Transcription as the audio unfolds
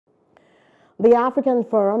The African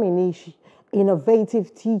Forum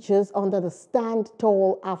Innovative Teachers under the Stand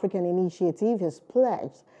Tall African Initiative is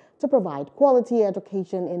pledged to provide quality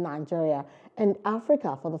education in Nigeria and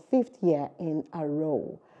Africa for the 5th year in a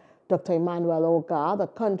row. Dr. Emmanuel Ogah, the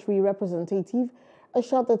country representative,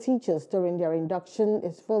 assured the teachers during their induction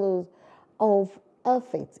as follows of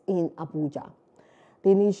AFFIT in Abuja.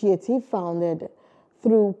 The initiative, founded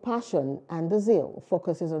through passion and the Zeal,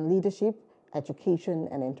 focuses on leadership, education,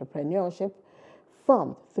 and entrepreneurship,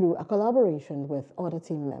 formed through a collaboration with other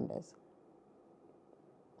team members.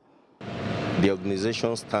 The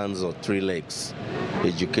organization stands on 3 legs: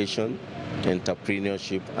 education,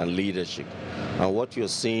 entrepreneurship, and leadership. And what you're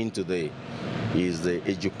seeing today is the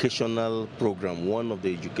educational program, one of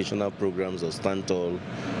the educational programs of Stand Tall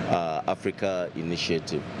Africa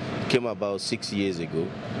Initiative. It came about 6 years ago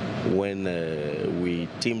when we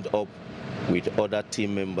teamed up with other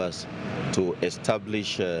team members to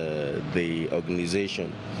establish the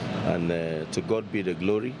organization. And to God be the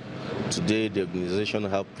glory. Today the organization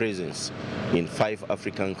has presence in 5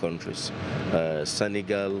 African countries: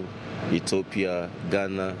 Senegal, Ethiopia,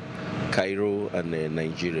 Ghana, Cairo, and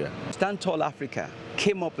Nigeria. Stand Tall Africa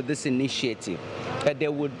came up with this initiative that they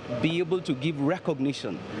would be able to give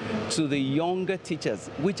recognition to the younger teachers,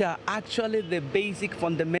 which are actually the basic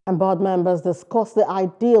fundamentals. And board members discussed the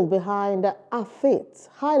ideal behind AFFIT,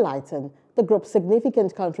 highlighting the group's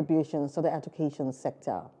significant contributions to the education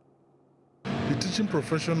sector. The teaching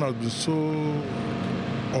profession has been so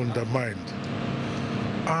undermined,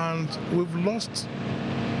 and we've lost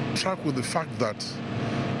track with the fact that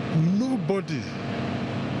nobody,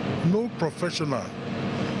 no professional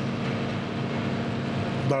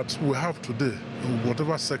that we have today in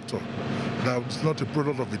whatever sector that is not a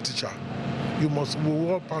product of a teacher. We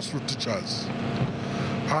all pass through teachers.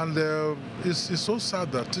 And it's so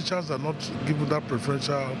sad that teachers are not given that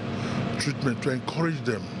preferential treatment to encourage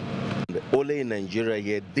them. Only in Nigeria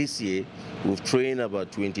here this year, we've trained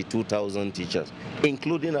about 22,000 teachers,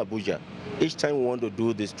 including Abuja. Each time we want to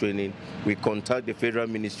do this training, we contact the Federal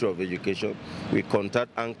Ministry of Education, we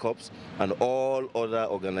contact ANCOPS and all other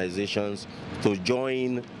organizations to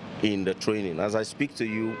join in the training. As I speak to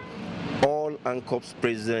you, all ANCOPS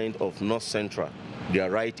president of North Central, they are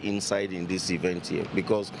right inside in this event here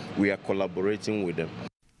because we are collaborating with them.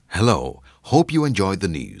 Hello, hope you enjoyed the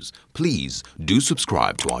news. Please do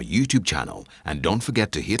subscribe to our YouTube channel and don't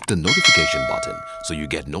forget to hit the notification button so you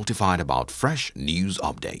get notified about fresh news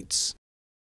updates.